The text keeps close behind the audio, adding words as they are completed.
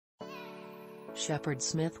Shepard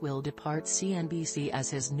Smith will depart CNBC as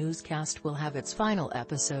his newscast will have its final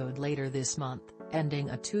episode later this month, ending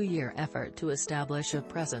a 2-year effort to establish a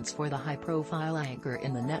presence for the high-profile anchor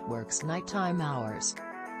in the network's nighttime hours.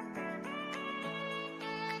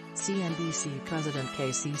 CNBC President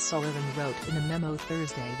KC Sullivan wrote in a memo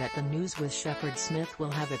Thursday that the news with Shepard Smith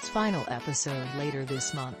will have its final episode later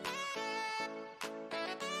this month.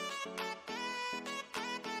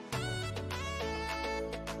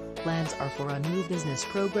 Plans are for a new business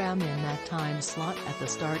program in that time slot at the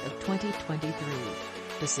start of 2023.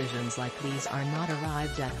 Decisions like these are not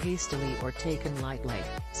arrived at hastily or taken lightly,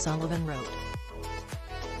 Sullivan wrote.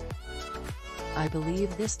 I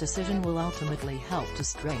believe this decision will ultimately help to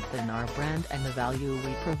strengthen our brand and the value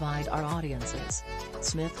we provide our audiences.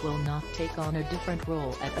 Smith will not take on a different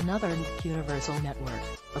role at another NBCUniversal network,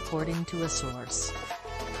 according to a source.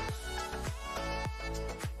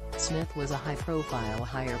 Smith was a high-profile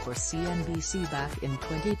hire for CNBC back in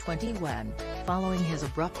 2020 when, following his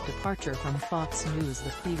abrupt departure from Fox News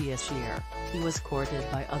the previous year, he was courted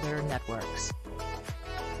by other networks.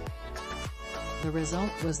 The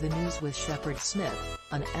result was the news with Shepard Smith,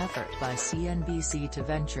 an effort by CNBC to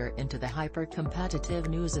venture into the hyper-competitive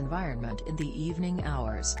news environment in the evening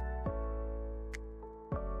hours.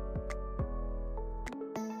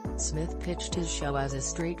 Smith pitched his show as a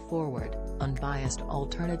straightforward, unbiased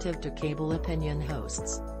alternative to cable opinion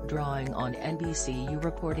hosts, drawing on NBCU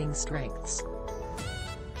reporting strengths.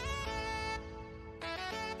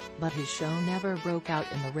 But his show never broke out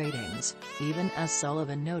in the ratings, even as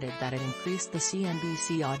Sullivan noted that it increased the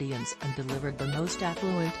CNBC audience and delivered the most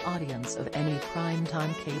affluent audience of any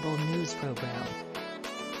primetime cable news program.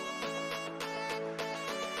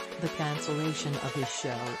 The cancellation of his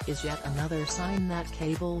show is yet another sign that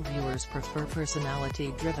cable viewers prefer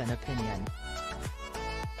personality-driven opinion.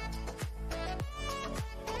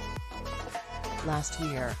 Last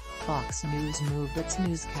year, Fox News moved its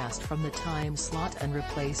newscast from the time slot and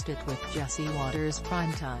replaced it with Jesse Watters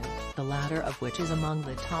Primetime, the latter of which is among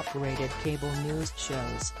the top-rated cable news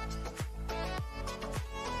shows.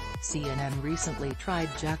 CNN recently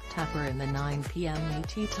tried Jack Tapper in the 9 p.m.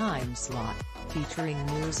 ET time slot, featuring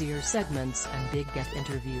newsier segments and big guest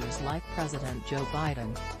interviews like President Joe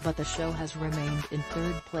Biden, but the show has remained in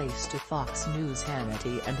third place to Fox News'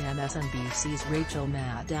 Hannity and MSNBC's Rachel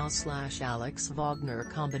Maddow/Alex Wagner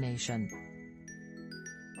combination.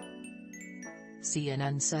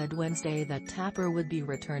 CNN said Wednesday that Tapper would be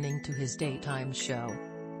returning to his daytime show.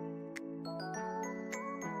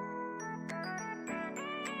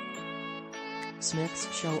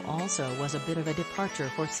 Smith's show also was a bit of a departure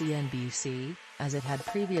for CNBC, as it had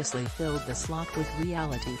previously filled the slot with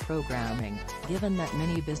reality programming, given that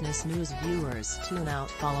many business news viewers tune out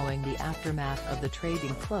following the aftermath of the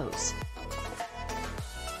trading close.